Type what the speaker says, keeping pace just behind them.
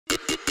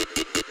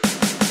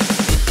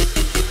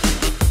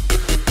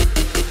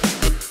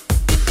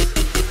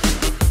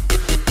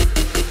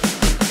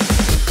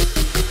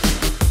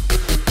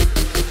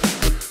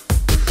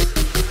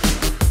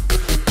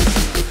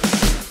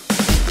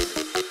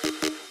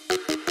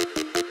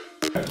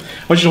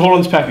I want you to hold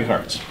on this pack of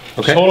cards.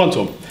 Okay. Just hold on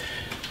to them.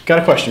 Got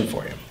a question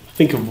for you.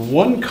 Think of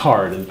one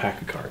card in the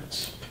pack of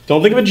cards.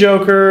 Don't think of a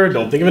joker.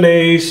 Don't think of an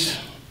ace.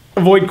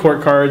 Avoid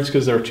court cards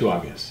because they're too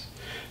obvious.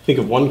 Think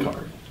of one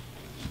card.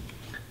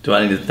 Do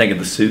I need to think of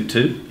the suit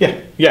too?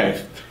 Yeah.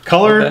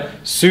 Color, Okay.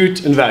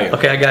 suit, and value.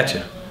 Okay, I got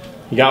you.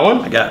 You got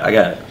one? I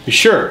got it. You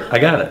sure? I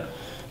got it.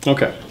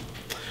 Okay.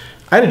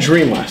 I had a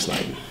dream last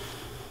night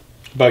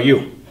about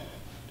you.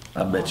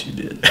 I bet you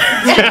did.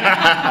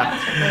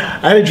 I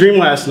had a dream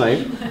last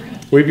night.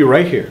 We'd be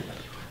right here.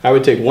 I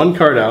would take one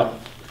card out,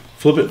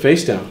 flip it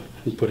face down,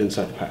 and put it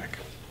inside the pack.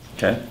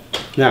 Okay.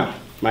 Now,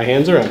 my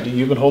hands are empty.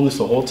 You've been holding this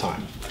the whole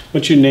time. I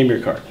want you to name your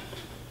card.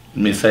 Want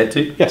me to say it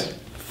to you? Yes.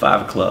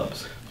 5 of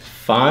clubs.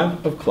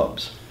 5 of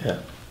clubs. Yeah.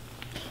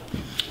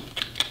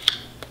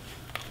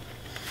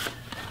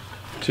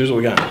 So here's what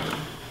we got.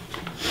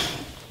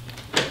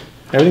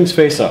 Everything's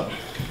face up.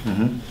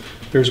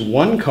 There's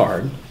one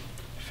card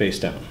face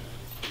down.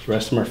 The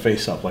rest of them are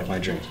face up like my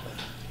dream.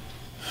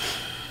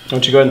 Why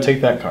don't you go ahead and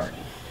take that card?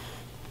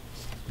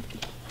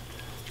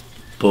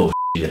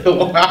 Bullshit.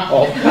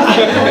 Wow.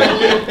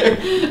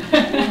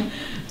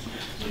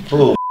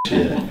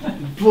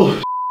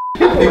 Bullshit.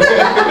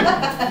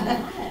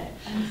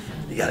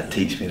 You gotta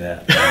teach me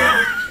that.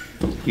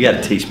 You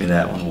gotta teach me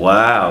that one.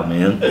 Wow,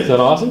 man. Is that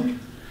awesome?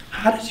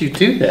 How did you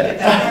do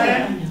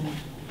that?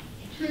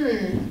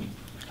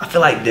 I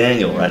feel like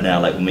Daniel right now,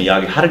 like with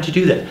Miyagi. How did you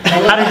do that?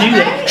 How did you do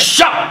that?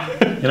 Shot!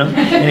 You know?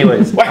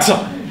 Anyways. Wax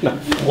on. No.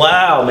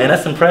 Wow, man,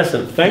 that's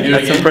impressive. Thank you.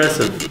 That's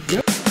impressive.